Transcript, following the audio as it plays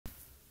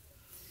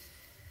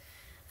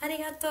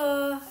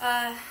Arigato,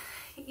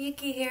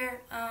 Yuki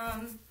here.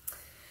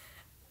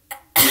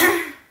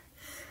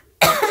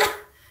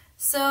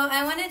 So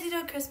I wanted to do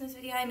a Christmas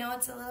video. I know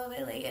it's a little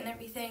bit late and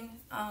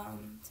everything,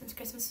 since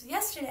Christmas was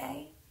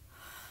yesterday.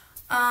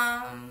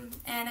 And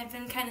I've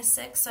been kind of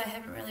sick, so I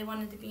haven't really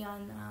wanted to be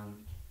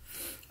on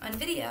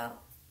video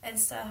and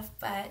stuff,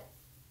 but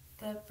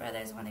the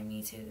brothers wanted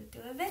me to do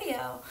a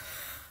video.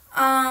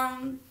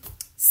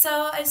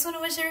 So I just want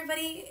to wish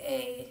everybody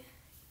a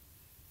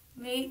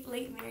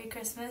late Merry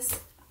Christmas.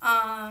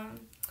 I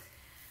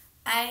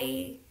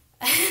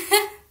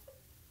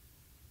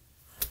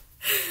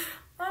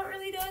don't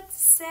really know what to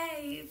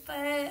say, but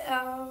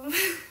I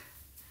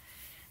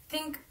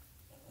think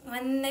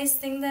one nice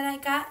thing that I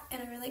got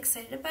and I'm really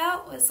excited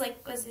about was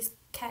these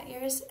cat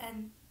ears,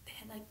 and they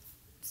had like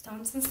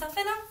stones and stuff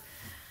in them.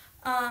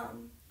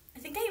 I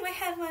think I might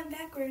have one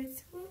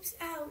backwards. Oops,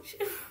 ouch.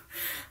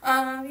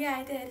 Yeah,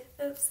 I did.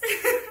 Oops.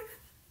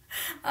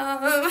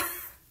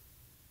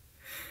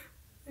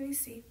 Let me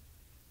see.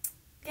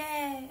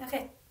 Yay.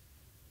 Okay.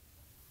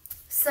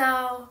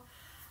 So,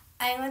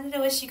 I wanted to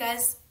wish you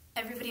guys,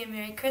 everybody, a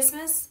Merry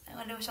Christmas. I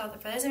wanted to wish all the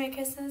brothers a Merry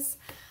Christmas.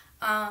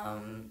 I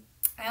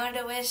wanted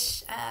to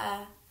wish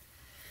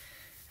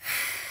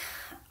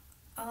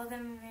all of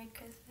them a Merry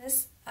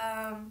Christmas.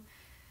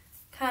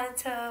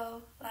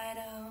 Kanato,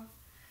 Lido,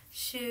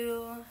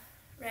 Shu,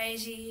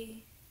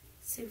 Reiji,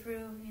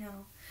 Subaru,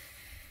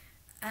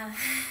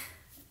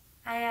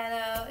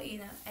 Ayato,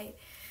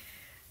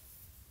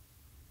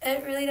 I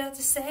don't really know what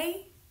to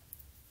say,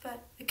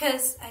 but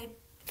because I'm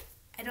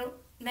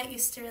not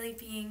used to really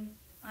being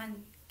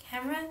on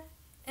camera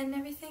and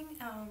everything.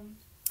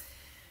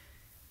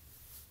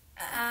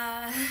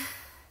 I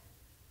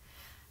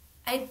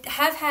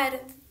have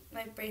had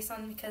my brace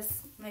on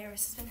because my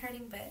wrist has been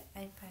hurting, but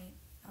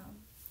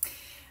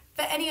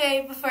but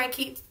anyway, before I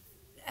keep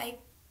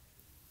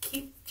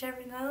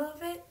jumping on a little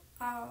bit,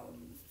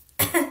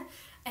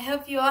 I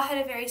hope you all had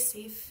a very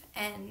safe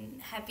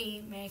and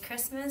happy Merry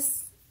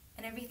Christmas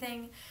and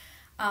everything.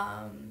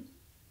 I'm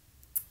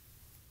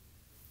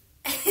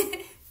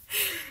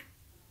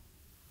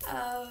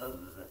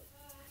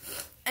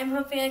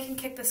hoping I can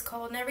kick this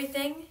cold and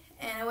everything,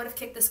 and I would have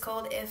kicked this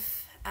cold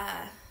if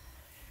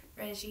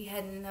Reggie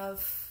hadn't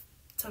have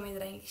told me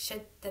that I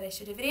should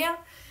do a video.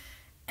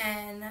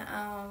 And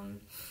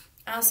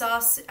also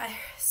I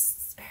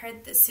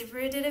heard that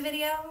Subaru did a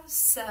video,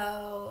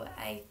 so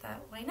I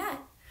thought, why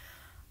not?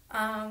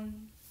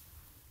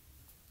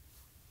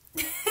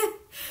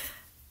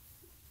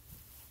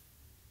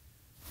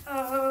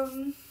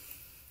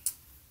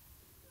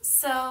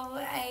 So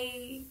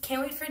I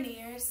can't wait for New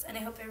Year's, and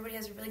I hope everybody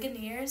has a really good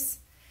New Year's,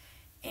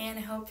 and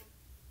I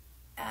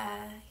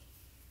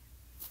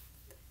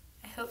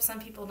hope some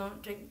people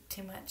don't drink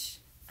too much.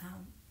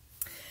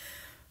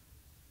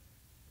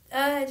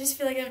 I just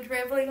feel like I'm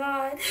rambling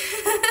on.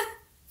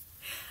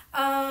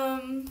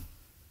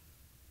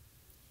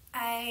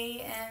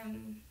 I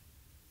am,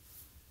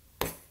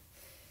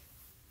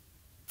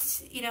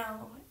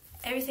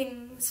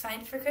 everything was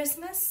fine for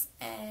Christmas,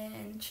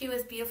 and she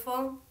was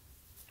beautiful,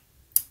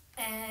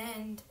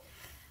 and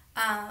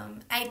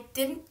I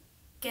didn't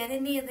get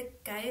any of the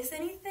guys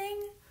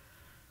anything,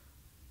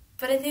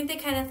 but I think they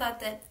kind of thought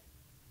that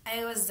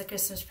I was the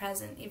Christmas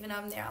present, even though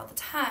I'm there all the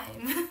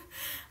time.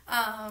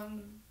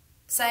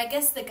 So I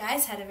guess the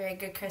guys had a very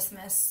good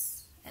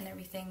Christmas and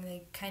everything.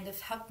 They kind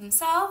of helped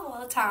themselves all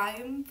the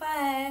time,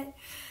 but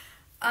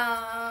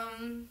I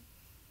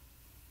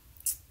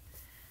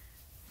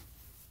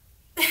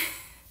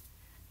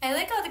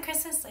like all the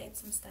Christmas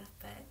lights and stuff.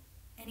 But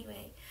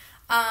anyway,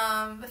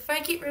 before I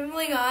keep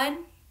rambling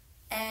on,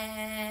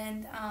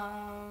 and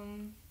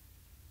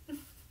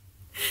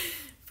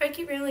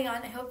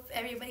I hope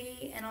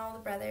everybody and all the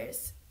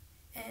brothers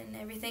and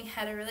everything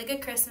had a really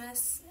good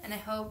Christmas, and I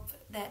hope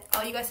that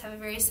all you guys have a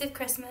very safe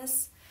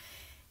Christmas.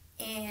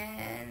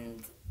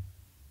 And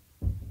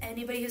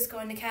anybody who's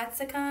going to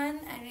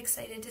Katsukon, I'm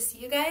excited to see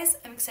you guys.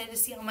 I'm excited to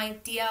see all my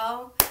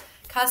DL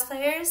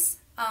cosplayers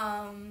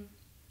and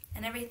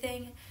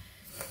everything.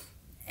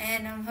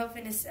 And I'm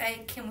hoping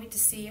I can't wait to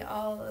see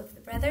all of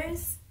the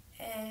brothers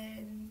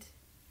and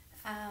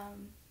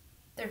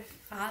their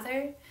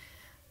father.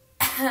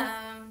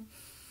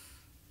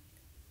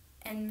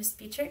 And Miss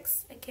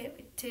Beatrix, I can't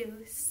wait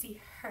to see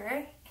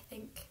her. I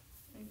think,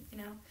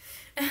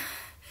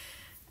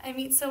 I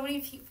meet so many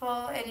people,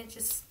 and it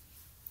just,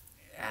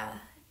 yeah.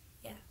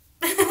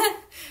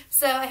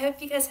 So I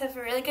hope you guys have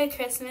a really good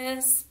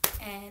Christmas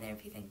and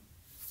everything.